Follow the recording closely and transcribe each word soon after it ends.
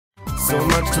so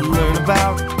much to learn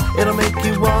about. It'll make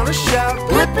you wanna shout,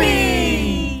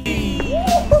 Blippi!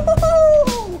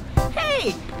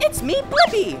 Hey, it's me,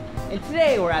 Blippi! And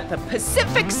today we're at the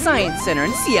Pacific Science Center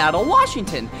in Seattle,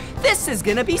 Washington. This is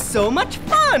gonna be so much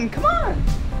fun, come on!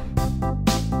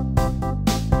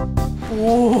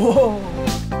 Whoa!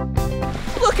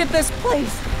 Look at this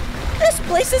place! This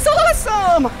place is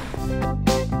awesome!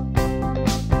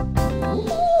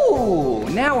 Ooh,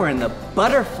 now we're in the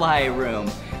butterfly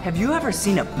room. Have you ever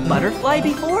seen a butterfly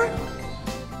before?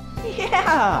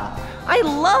 Yeah, I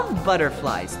love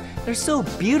butterflies. They're so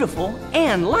beautiful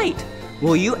and light.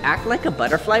 Will you act like a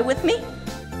butterfly with me?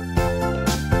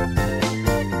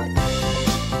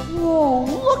 Whoa,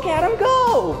 look at him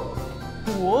go!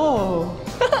 Whoa.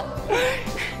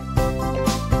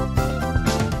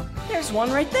 There's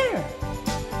one right there.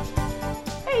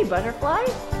 Hey, butterfly.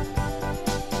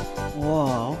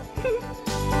 Whoa.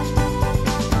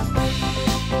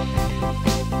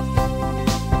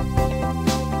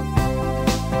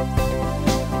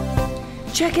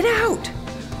 Check it out!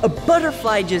 A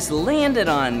butterfly just landed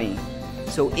on me.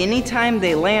 So anytime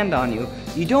they land on you,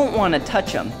 you don't want to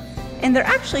touch them. And they're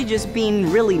actually just being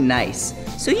really nice.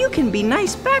 So you can be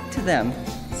nice back to them.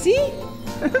 See?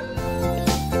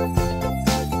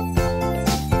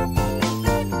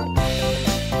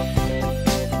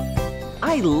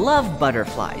 I love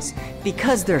butterflies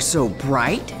because they're so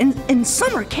bright and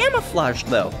some are camouflaged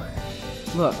though.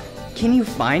 Look, can you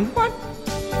find one?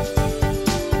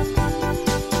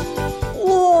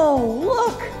 Whoa,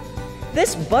 look!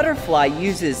 This butterfly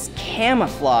uses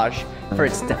camouflage for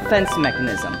its defense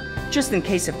mechanism. Just in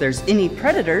case if there's any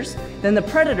predators, then the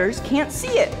predators can't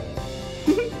see it.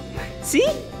 See?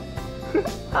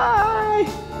 Hi!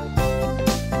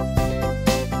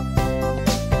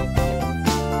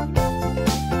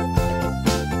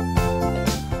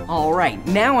 All right,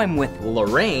 now I'm with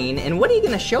Lorraine, and what are you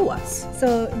gonna show us?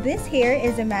 So this here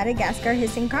is a Madagascar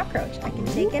hissing cockroach. I can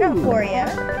take it out for you.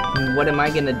 What am I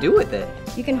gonna do with it?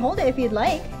 You can hold it if you'd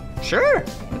like. Sure,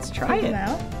 let's try Take it. him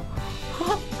out.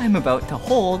 I'm about to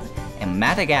hold a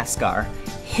Madagascar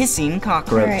hissing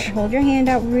cockroach. All right, hold your hand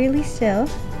out really still.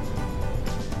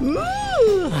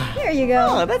 Ooh. There you go.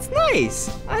 Oh, that's nice.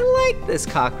 I like this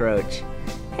cockroach.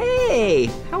 Hey,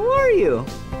 how are you?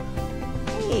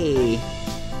 Hey.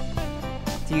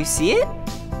 Do you see it?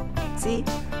 See,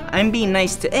 I'm being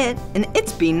nice to it, and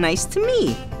it's being nice to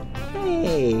me.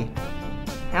 Hey,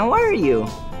 how are you?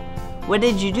 What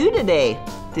did you do today?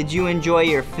 Did you enjoy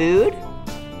your food?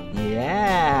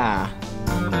 Yeah.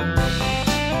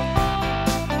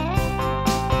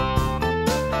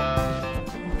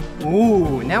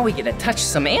 Ooh, now we get to touch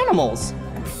some animals.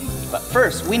 But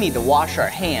first, we need to wash our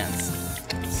hands.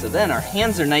 So then our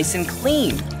hands are nice and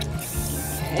clean.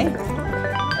 Okay,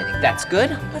 I think that's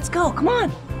good. Let's go, come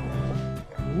on.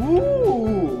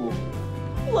 Ooh,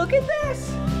 look at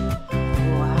this.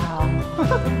 Wow.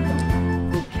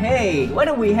 Okay, what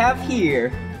do we have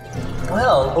here?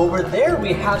 Well, over there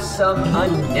we have some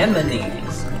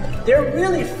anemones. They're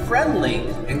really friendly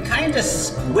and kind of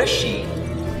squishy.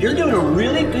 You're doing a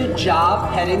really good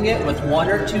job petting it with 1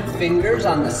 or 2 fingers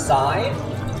on the side.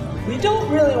 We don't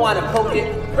really want to poke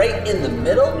it right in the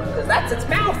middle because that's its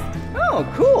mouth. Oh,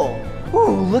 cool.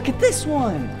 Ooh, look at this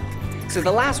one. So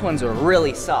the last ones are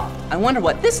really soft. I wonder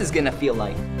what this is gonna feel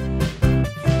like.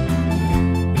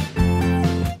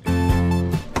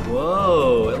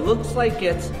 Whoa, it looks like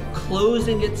it's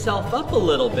closing itself up a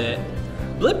little bit.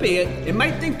 Blippi, it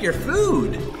might think you're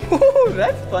food. Ooh,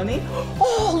 that's funny.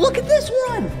 Oh, look at this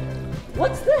one.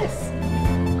 What's this?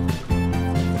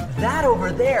 That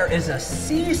over there is a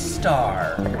sea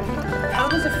star. How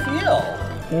does it feel?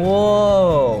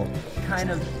 Whoa. Kind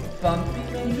of bumpy,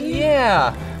 maybe?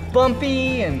 Yeah,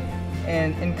 bumpy and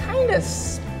kind of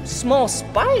small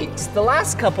spikes. The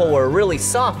last couple were really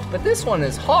soft, but this one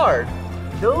is hard.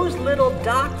 Those little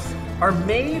dots are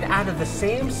made out of the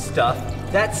same stuff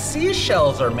that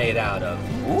seashells are made out of.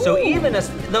 Ooh. So even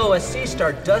though a sea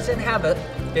star doesn't have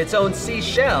its own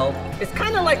seashell, it's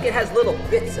kind of like it has little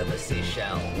bits of a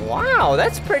seashell. Wow,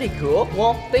 that's pretty cool.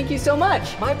 Well, thank you so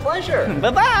much. My pleasure.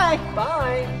 Bye-bye.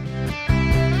 Bye.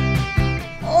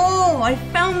 Oh, I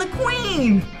found the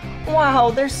queen.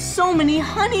 Wow, there's so many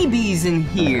honeybees in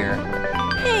here.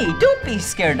 Hey, don't be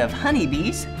scared of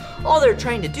honeybees. All they're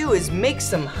trying to do is make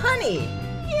some honey.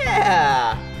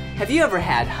 Yeah. Have you ever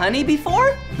had honey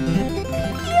before?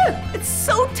 Yeah, it's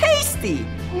so tasty.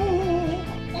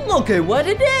 Look at what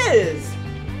it is.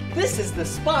 This is the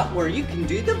spot where you can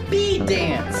do the bee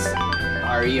dance.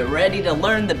 Are you ready to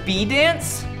learn the bee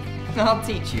dance? I'll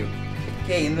teach you.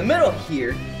 Okay, in the middle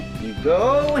here, you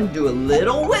go and do a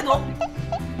little wiggle.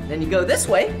 Then you go this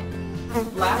way,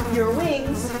 Flap your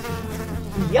wings.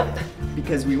 Yep,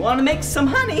 because we want to make some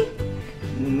honey.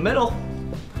 Middle.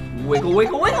 Wiggle,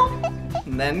 wiggle, wiggle.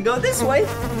 And then go this way.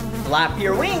 Flap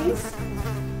your wings.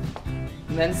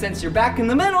 And then since you're back in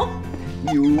the middle,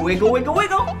 you wiggle, wiggle,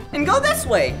 wiggle, and go this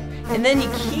way. And then you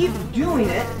keep doing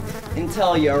it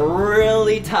until you're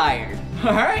really tired.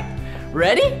 All right,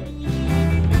 ready?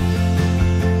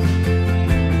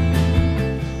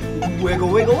 Wiggle,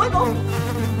 wiggle, wiggle.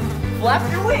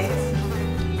 Flap your wings.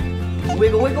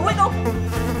 Wiggle, wiggle, wiggle.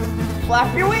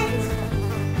 Flap your wings.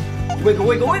 Wiggle,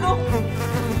 wiggle, wiggle.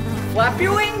 Flap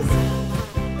your wings.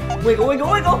 Wiggle,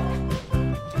 wiggle, wiggle.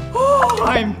 Oh,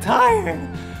 I'm tired.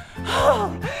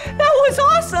 Oh, that was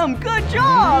awesome. Good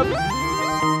job.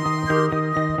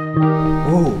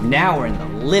 Ooh, now we're in the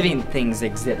living things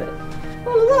exhibit.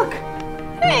 Oh, look.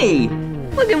 Hey,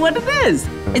 look at what it is.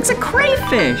 It's a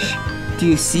crayfish. Do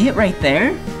you see it right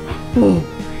there? Oh,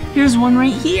 here's one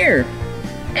right here.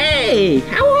 Hey,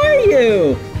 how are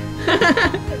you?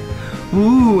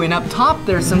 Ooh, and up top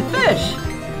there's some fish.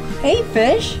 Hey,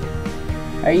 fish.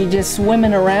 Are you just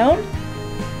swimming around?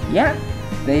 Yeah,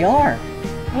 they are.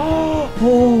 Oh,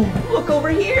 look over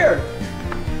here.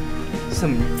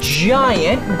 Some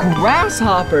giant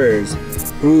grasshoppers.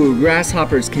 Ooh,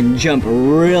 grasshoppers can jump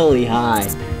really high.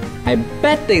 I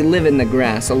bet they live in the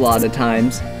grass a lot of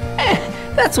times.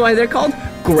 That's why they're called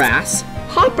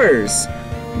grasshoppers.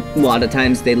 A lot of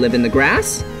times they live in the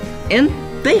grass and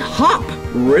they hop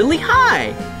really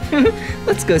high.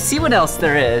 Let's go see what else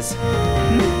there is.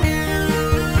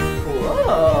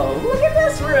 Whoa, look at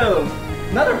this room.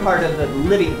 Another part of the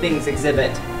living things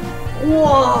exhibit.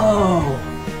 Whoa.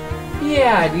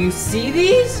 Yeah, do you see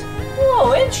these?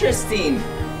 Whoa, interesting.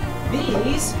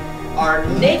 These are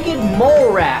naked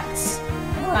mole rats.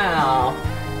 Wow,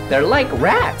 they're like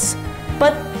rats,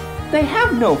 but they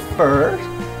have no fur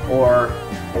or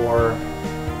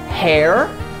hair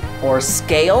or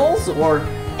scales or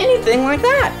anything like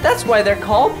that. That's why they're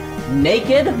called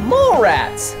naked mole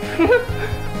rats.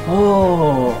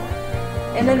 Oh,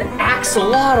 and an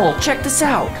axolotl. Check this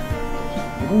out.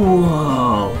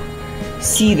 Whoa,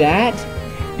 see that?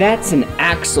 That's an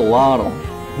axolotl.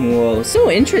 Whoa,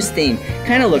 so interesting.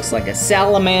 Kind of looks like a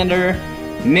salamander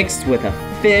mixed with a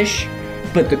fish.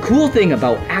 But the cool thing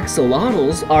about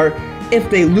axolotls are if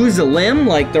they lose a limb,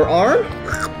 like their arm,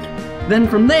 then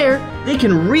from there, they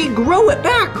can regrow it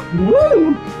back.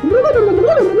 Woo!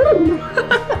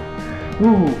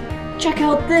 Ooh, check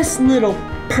out this little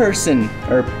person,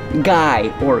 or guy,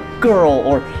 or girl,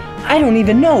 or I don't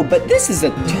even know, but this is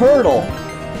a turtle.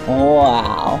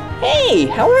 Wow. Hey,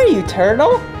 how are you,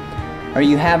 turtle? Are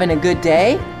you having a good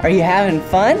day? Are you having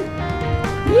fun?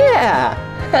 Yeah.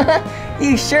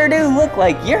 You sure do look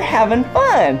like you're having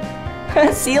fun.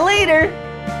 See you later.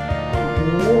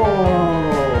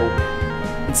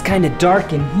 Whoa. It's kind of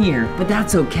dark in here, but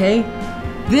that's okay.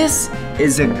 This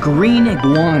is a green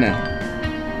iguana.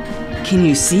 Can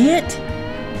you see it?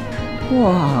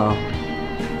 Whoa.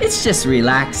 It's just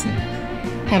relaxing.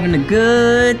 Having a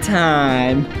good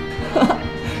time.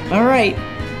 All right,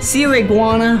 see you,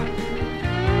 iguana.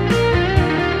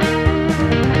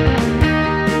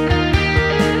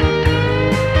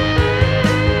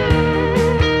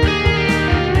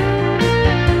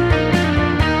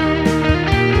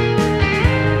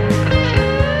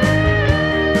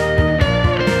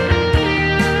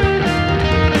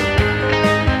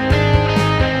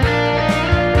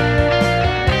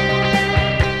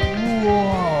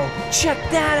 Check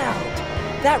that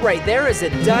out! That right there is a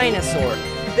dinosaur.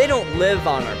 They don't live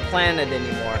on our planet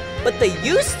anymore, but they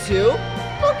used to.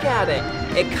 Look at it.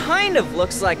 It kind of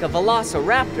looks like a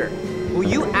velociraptor. Will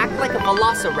you act like a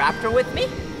velociraptor with me?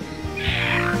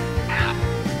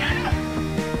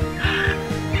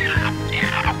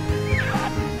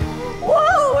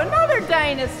 Whoa, another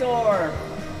dinosaur!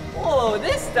 Whoa,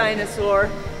 this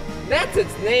dinosaur, that's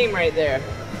its name right there.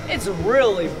 It's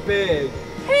really big.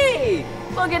 Hey!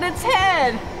 Look at its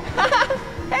head!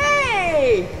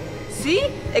 Hey! See?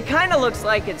 It kind of looks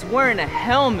like it's wearing a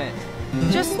helmet.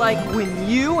 Just like when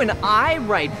you and I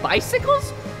ride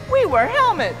bicycles, we wear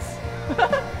helmets.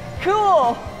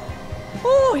 Cool!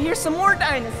 Oh, here's some more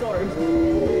dinosaurs.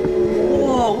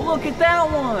 Whoa, look at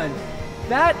that one.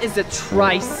 That is a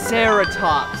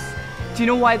triceratops. Do you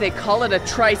know why they call it a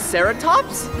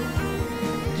triceratops?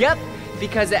 Yep,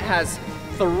 because it has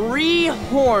 3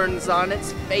 horns on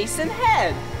its face and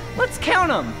head. Let's count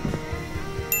them.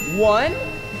 1,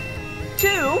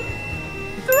 2,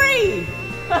 3.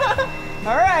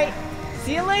 All right,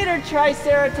 see you later,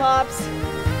 Triceratops.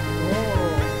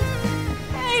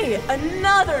 Whoa. Hey,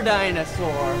 another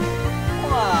dinosaur.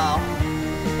 Wow.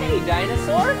 Hey,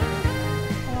 dinosaur.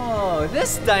 Oh,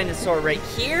 this dinosaur right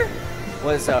here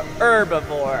was a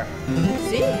herbivore.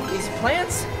 See, these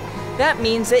plants? That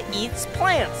means it eats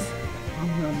plants.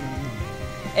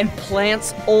 And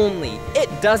plants only. It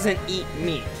doesn't eat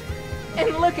meat.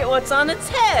 And look at what's on its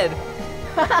head.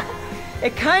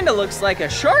 It kind of looks like a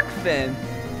shark fin.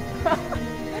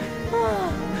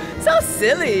 So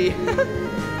silly.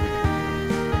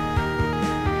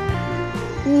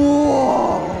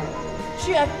 Whoa!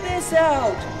 Check this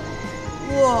out.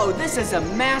 Whoa, this is a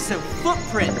massive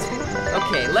footprint.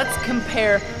 Okay, let's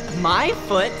compare my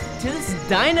foot to this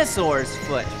dinosaur's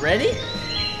foot. Ready?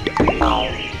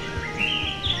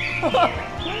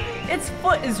 Its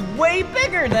foot is way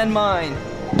bigger than mine.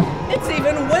 It's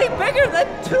even way bigger than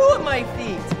 2 of my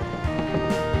feet.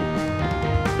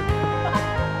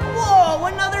 Whoa,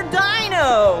 another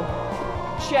dino.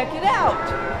 Check it out.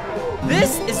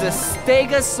 This is a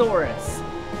Stegosaurus.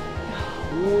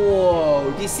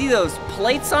 Whoa, do you see those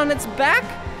plates on its back?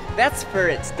 That's for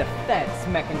its defense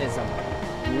mechanism.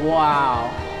 Wow.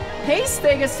 Hey,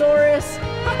 Stegosaurus.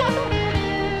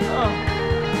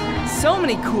 Oh, so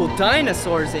many cool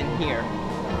dinosaurs in here.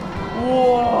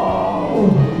 Whoa.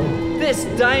 This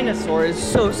dinosaur is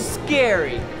so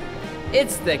scary.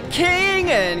 It's the king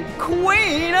and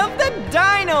queen of the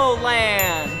Dino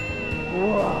Land.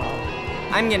 Whoa.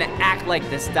 I'm gonna act like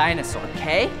this dinosaur,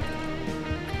 okay?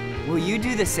 Will you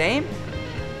do the same?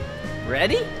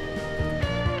 Ready?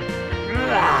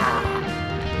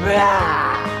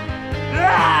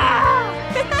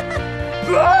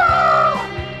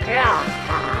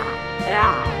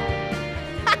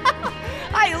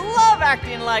 I love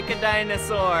acting like a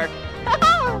dinosaur.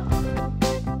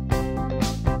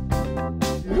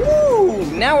 Woo!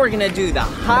 Now we're gonna do the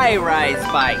high-rise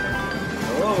bike.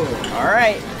 Oh, all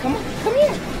right, come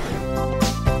here.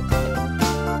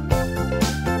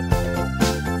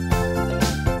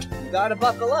 You gotta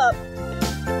buckle up.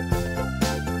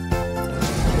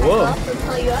 Whoa. I'll also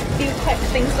tell you a few quick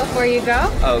things before you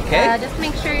go. Okay. Just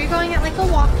make sure you're going at like a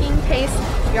walking pace.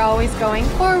 You're always going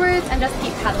forwards and just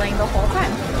keep pedaling the whole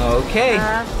time. Okay.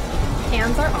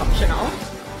 Hands are optional.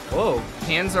 Whoa,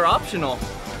 hands are optional.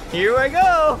 Here I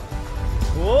go.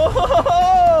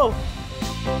 Whoa!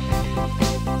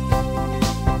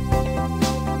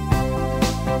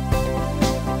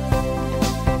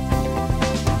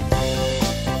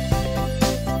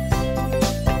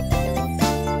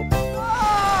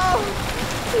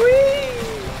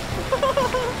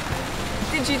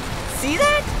 Did you see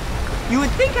that? You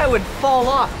would think I would fall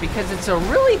off because it's a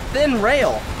really thin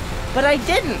rail, but I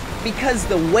didn't because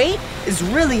the weight is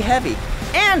really heavy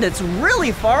and it's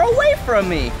really far away from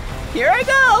me. Here I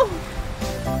go.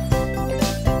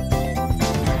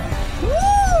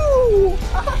 Woo!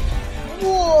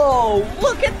 Whoa,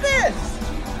 look at this.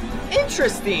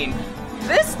 Interesting.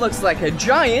 This looks like a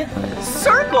giant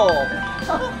circle.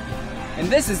 And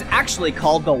this is actually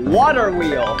called the water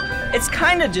wheel. It's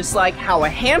kind of just like how a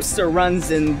hamster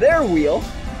runs in their wheel.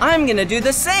 I'm gonna do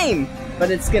the same, but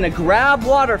it's gonna grab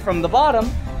water from the bottom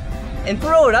and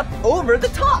throw it up over the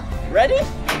top. Ready?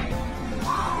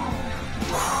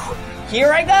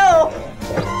 Here I go.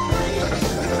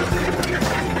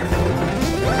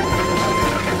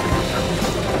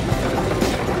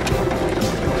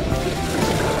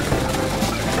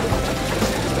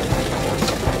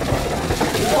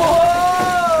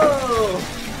 Whoa!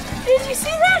 Did you see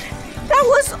that? That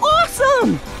was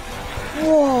awesome!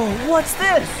 Whoa, what's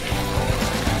this?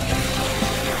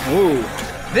 Ooh,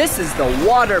 this is the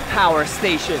water power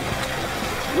station.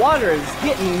 Water is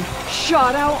getting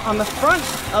shot out on the front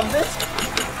of this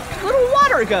little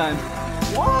water gun.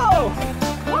 Whoa!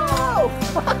 Whoa!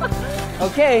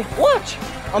 Okay, watch.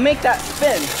 I'll make that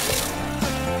spin.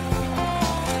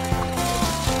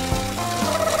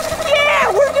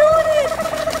 Yeah, we're doing it!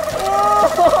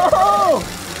 Whoa!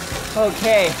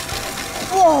 Okay.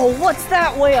 Whoa, what's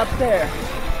that way up there?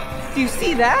 Do you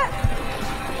see that?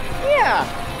 Yeah,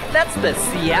 that's the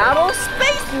Seattle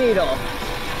Space Needle.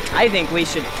 I think we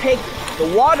should take the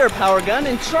water power gun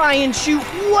and try and shoot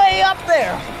way up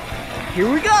there.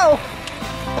 Here we go.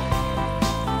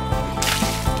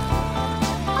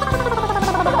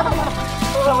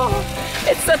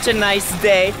 It's such a nice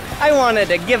day. I wanted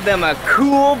to give them a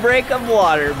cool break of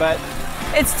water, but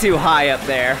it's too high up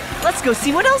there. Let's go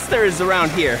see what else there is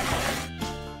around here.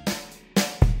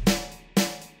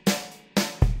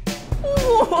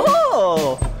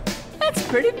 Whoa, that's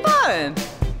pretty fun.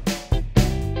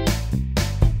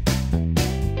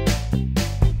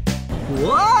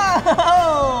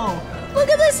 Whoa! Look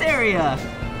at this area.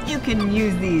 You can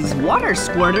use these water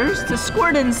squirters to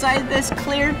squirt inside this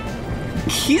clear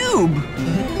cube.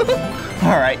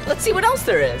 All right, let's see what else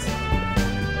there is.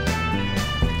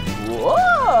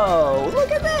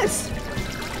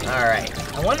 All right,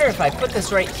 I wonder if I put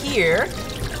this right here.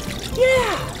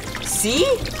 Yeah, see?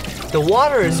 The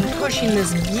water is pushing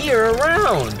this gear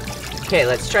around. Okay,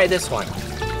 let's try this one.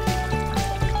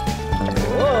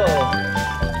 Whoa,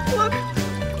 look.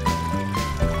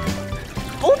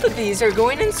 Both of these are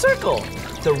going in circle.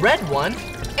 The red one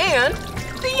and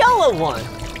the yellow one.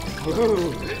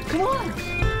 Ooh, come on.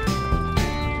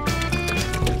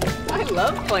 I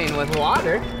love playing with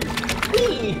water.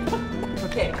 Whee!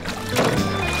 Okay.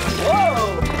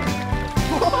 Whoa!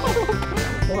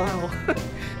 Whoa! Wow.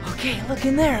 Okay, look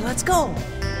in there. Let's go.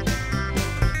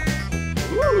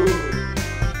 Ooh.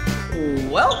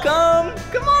 Welcome.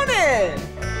 Come on in.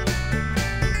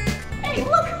 Hey,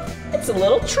 look. It's a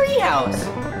little tree house.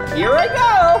 Here I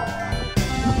go.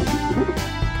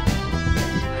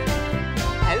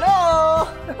 Hello.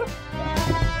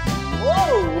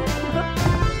 Whoa.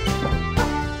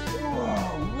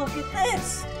 Whoa, look at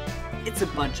this. It's a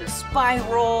bunch of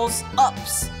spirals,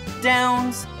 ups,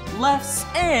 downs, lefts,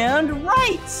 and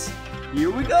rights. Here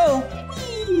we go.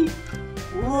 Whee.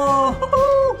 Whoa.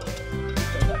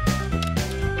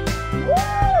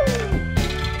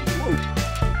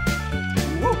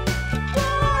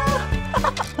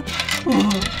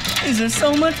 These are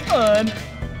so much fun.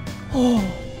 Oh,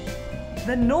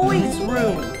 the noise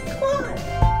room. Come on.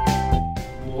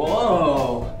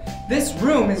 Whoa. This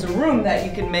room is a room that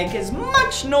you can make as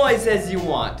much noise as you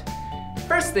want.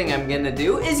 First thing I'm gonna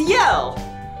do is yell.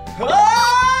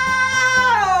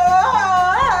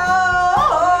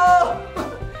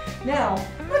 Now,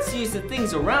 let's use the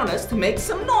things around us to make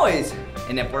some noise.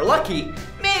 And if we're lucky,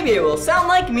 maybe it will sound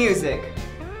like music.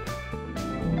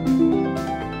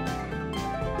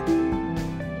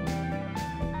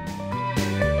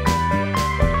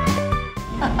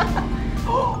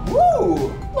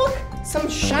 Woo! Look, some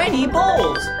shiny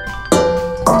bowls.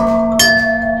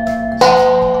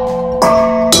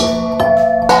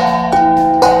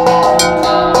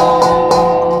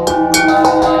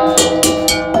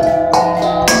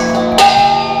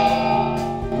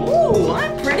 Ooh,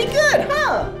 I'm pretty good,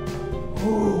 huh?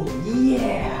 Ooh,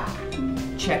 yeah.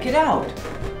 Check it out.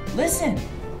 Listen.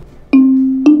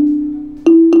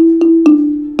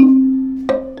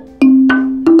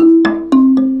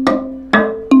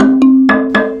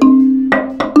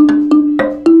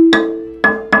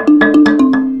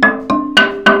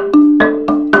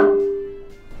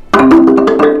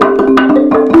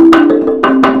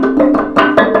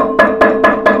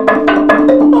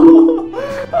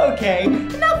 Okay,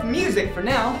 enough music for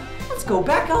now. Let's go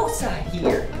back outside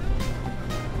here.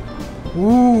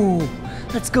 Ooh,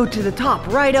 let's go to the top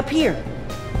right up here.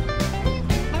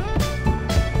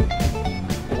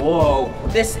 Whoa,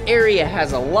 this area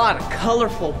has a lot of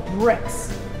colorful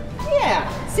bricks. Yeah,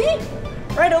 see?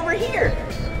 Right over here.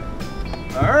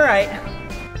 All right.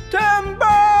 Timber!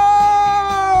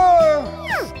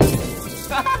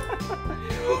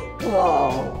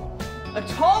 Whoa, a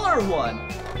taller one.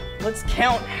 Let's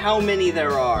count how many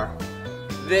there are.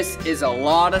 This is a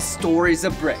lot of stories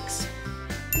of bricks.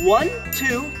 1,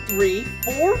 2, 3,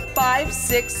 4, 5,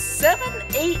 6, 7,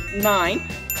 8, 9,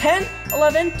 10,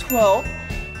 11, 12,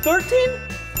 13,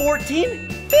 14,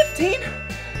 15,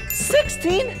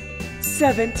 16,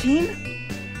 17,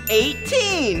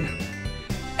 18.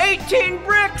 18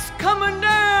 bricks coming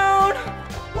down.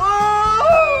 Whoa!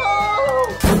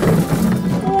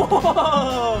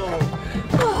 Whoa!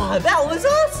 Oh, that was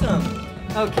awesome.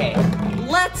 Okay,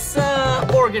 let's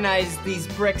organize these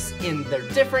bricks in their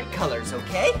different colors,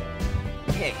 okay?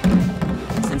 Okay,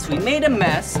 since we made a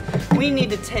mess, we need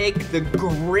to take the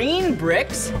green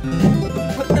bricks,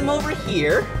 put them over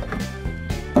here.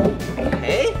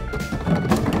 Okay.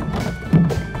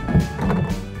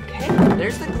 Okay,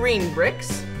 there's the green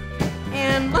bricks.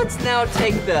 And let's now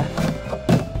take the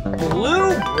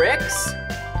blue bricks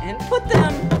and put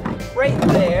them right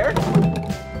there.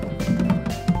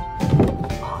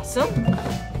 Awesome.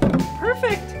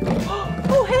 Perfect.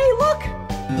 Oh, hey, look.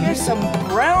 Here's some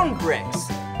brown bricks.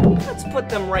 Let's put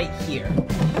them right here.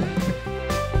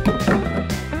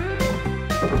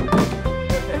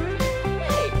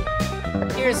 Hey,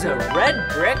 here's a red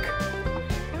brick.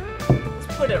 Let's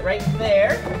put it right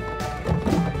there.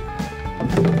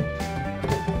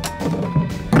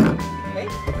 Okay,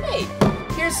 hey,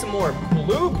 here's some more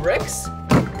blue bricks.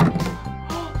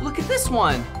 Look at this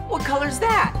one. What color's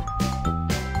that?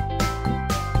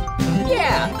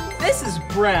 Yeah, this is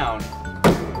brown.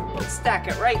 Let's stack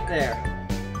it right there.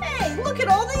 Hey, look at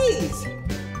all these.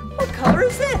 What color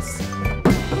is this?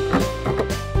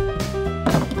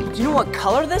 Do you know what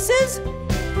color this is?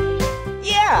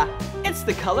 Yeah, it's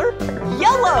the color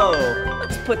yellow.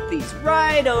 Let's put these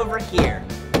right over here.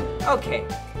 Okay,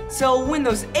 So when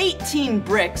those 18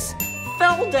 bricks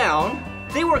fell down,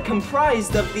 they were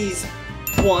comprised of these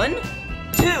 1,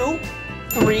 2,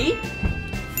 3,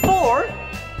 4,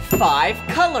 5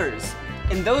 colors.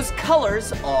 And those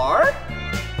colors are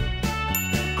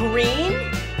green,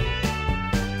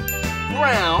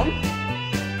 brown,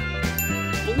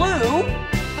 blue,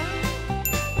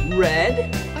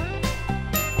 red,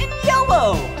 and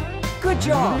yellow. Good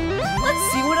job.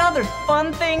 Let's see what other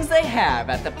fun things they have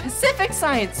at the Pacific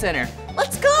Science Center.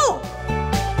 Let's go.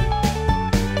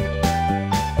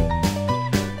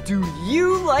 Do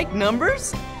you like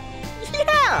numbers?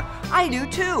 Yeah, I do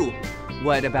too.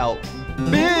 What about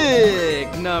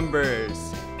big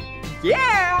numbers?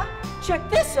 Yeah, check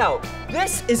this out.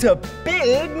 This is a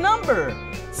big number.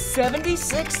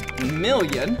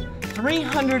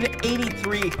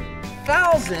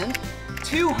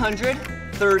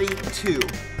 76,383,232.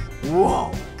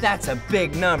 Whoa, that's a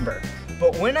big number.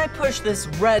 But when I push this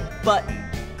red button,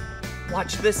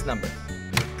 watch this number.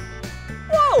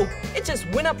 Whoa, it just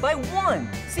went up by 1.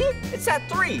 See, it's at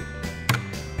 3.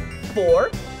 4,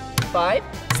 5,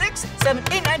 6, 7,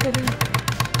 8, 9, 10.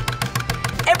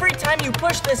 Every time you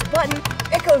push this button,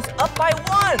 it goes up by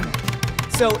 1.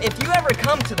 So if you ever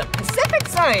come to the Pacific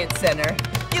Science Center,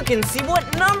 you can see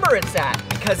what number it's at,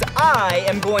 because I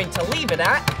am going to leave it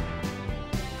at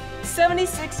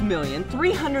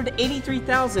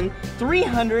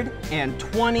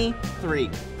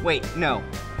 76,383,323. Wait, no,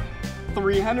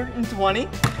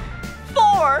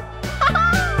 324.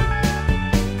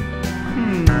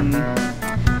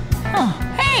 Oh,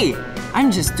 hey,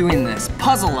 I'm just doing this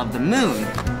puzzle of the moon.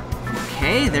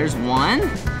 Okay, there's one.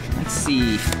 Let's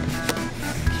see.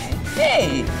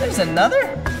 Hey, there's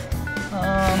another.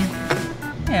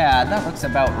 Yeah, that looks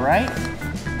about right.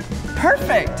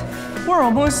 Perfect, we're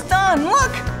almost done,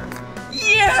 look.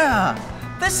 Yeah,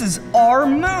 this is our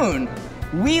moon.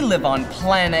 We live on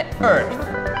planet Earth,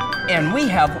 and we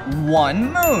have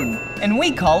one moon, and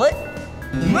we call it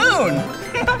Moon.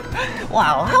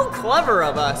 Wow, how clever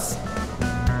of us.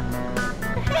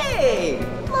 Hey,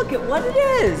 look at what it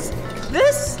is.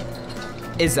 This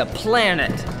is a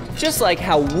planet. Just like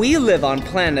how we live on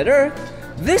planet Earth,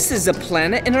 this is a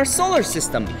planet in our solar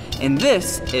system, and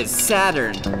this is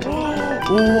Saturn.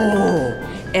 Oh,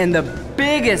 and the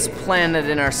biggest planet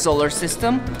in our solar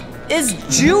system is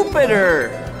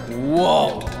Jupiter.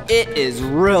 Whoa, it is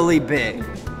really big.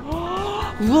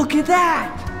 Look at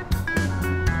that.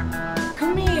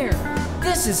 Come here.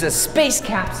 This is a space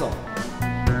capsule.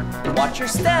 Watch your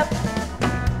step.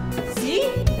 See?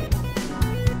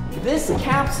 This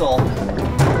capsule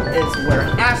is where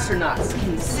astronauts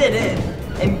can sit in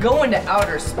and go into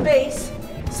outer space,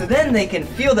 so then they can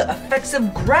feel the effects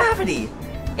of gravity,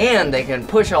 and they can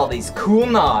push all these cool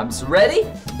knobs. Ready?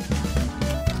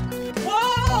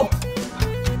 Whoa!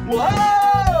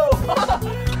 Whoa!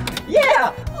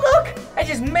 Yeah, look, I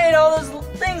just made all those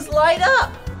things light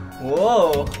up.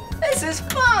 Whoa, this is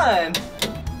fun.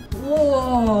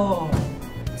 Whoa,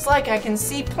 it's like I can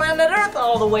see planet Earth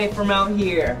all the way from out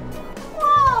here.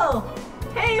 Whoa,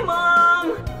 hey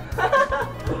Mom.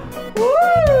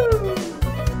 Woo!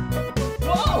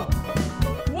 Whoa!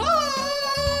 Whoa!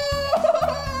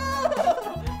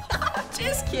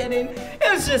 Just kidding.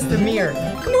 It was just a mirror.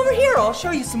 Come over here. I'll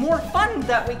show you some more fun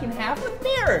that we can have with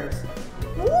mirrors.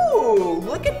 Ooh!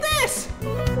 Look at this.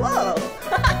 Whoa!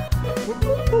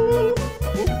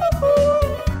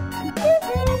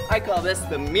 I call this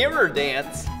the mirror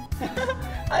dance.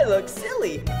 I look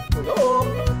silly. Oh,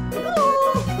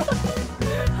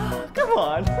 oh. Come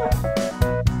on.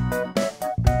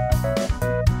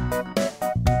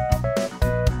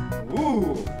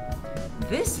 Ooh,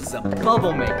 this is a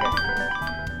bubble maker.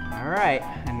 All right,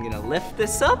 I'm gonna lift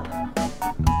this up.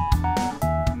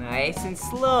 Nice and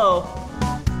slow.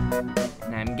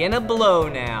 And I'm gonna blow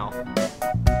now.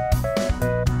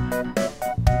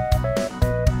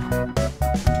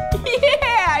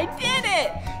 Yeah, I did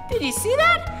it! Did you see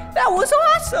that? That was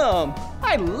awesome!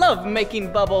 I love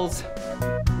making bubbles.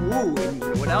 Ooh, and you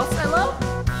know what else I love?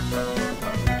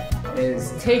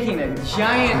 Is taking a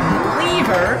giant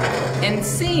lever and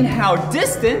seeing how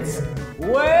distance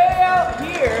way out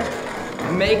here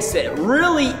makes it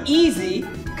really easy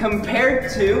compared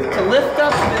to lift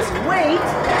up this weight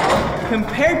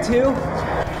compared to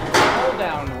hold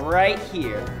down right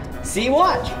here. See,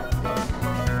 watch.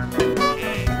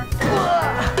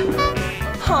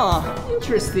 Huh,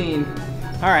 interesting.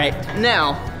 All right,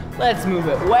 now let's move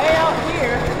it way out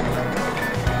here.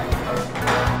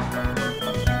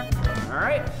 All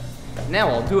right, now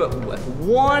I'll do it with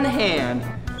one hand.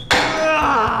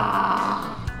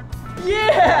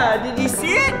 Yeah, did you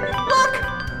see it? Look,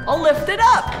 I'll lift it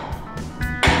up.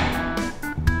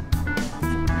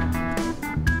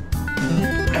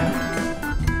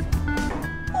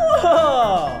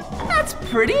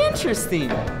 pretty interesting.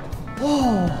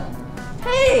 Oh,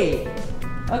 hey,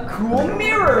 a cool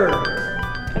mirror.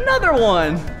 Another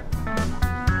one.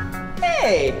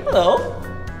 Hey, hello.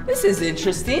 This is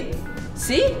interesting.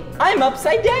 See, I'm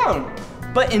upside down.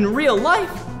 But in real life,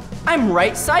 I'm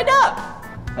right side up.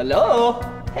 Hello.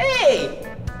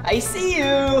 Hey, I see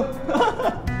you.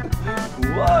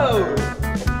 Whoa.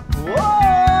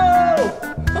 Whoa.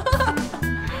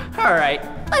 All right,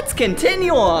 let's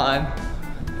continue on.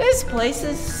 This place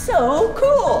is so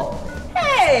cool.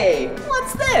 Hey,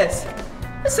 what's this?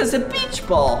 This is a beach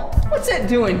ball. What's it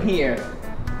doing here?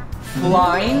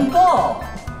 Flying ball.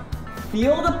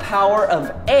 Feel the power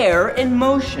of air in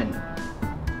motion.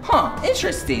 Huh,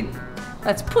 interesting.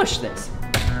 Let's push this.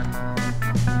 Whoa!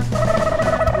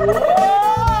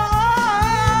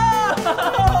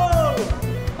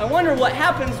 I wonder what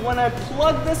happens when I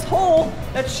plug this hole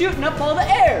that's shooting up all the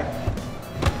air.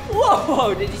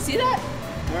 Whoa, did you see that?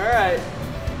 All right.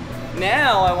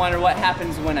 Now I wonder what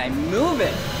happens when I move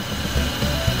it.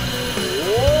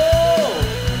 Whoa!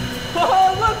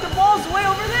 Oh, look, the ball's way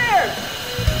over there.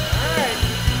 All right.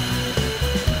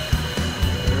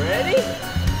 Ready?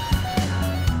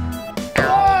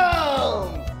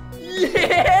 Whoa!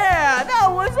 Yeah, that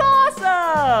was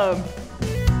awesome!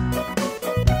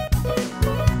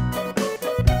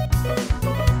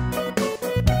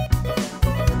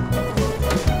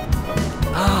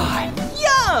 Ah,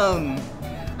 yum!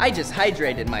 I just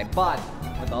hydrated my body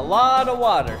with a lot of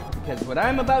water because what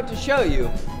I'm about to show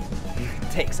you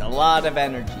takes a lot of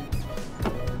energy.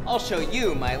 I'll show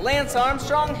you my Lance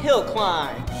Armstrong hill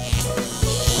climb.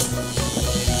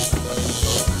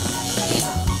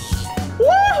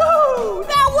 Woohoo!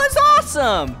 That was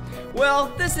awesome!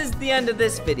 Well, this is the end of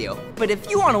this video, but if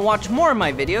you want to watch more of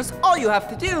my videos, all you have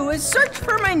to do is search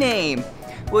for my name.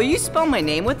 Will you spell my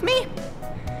name with me?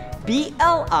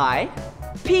 B-L-I-P-P-I.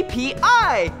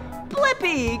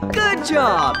 Blippi, good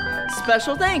job!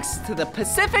 Special thanks to the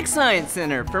Pacific Science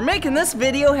Center for making this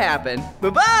video happen.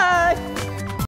 Bye-bye!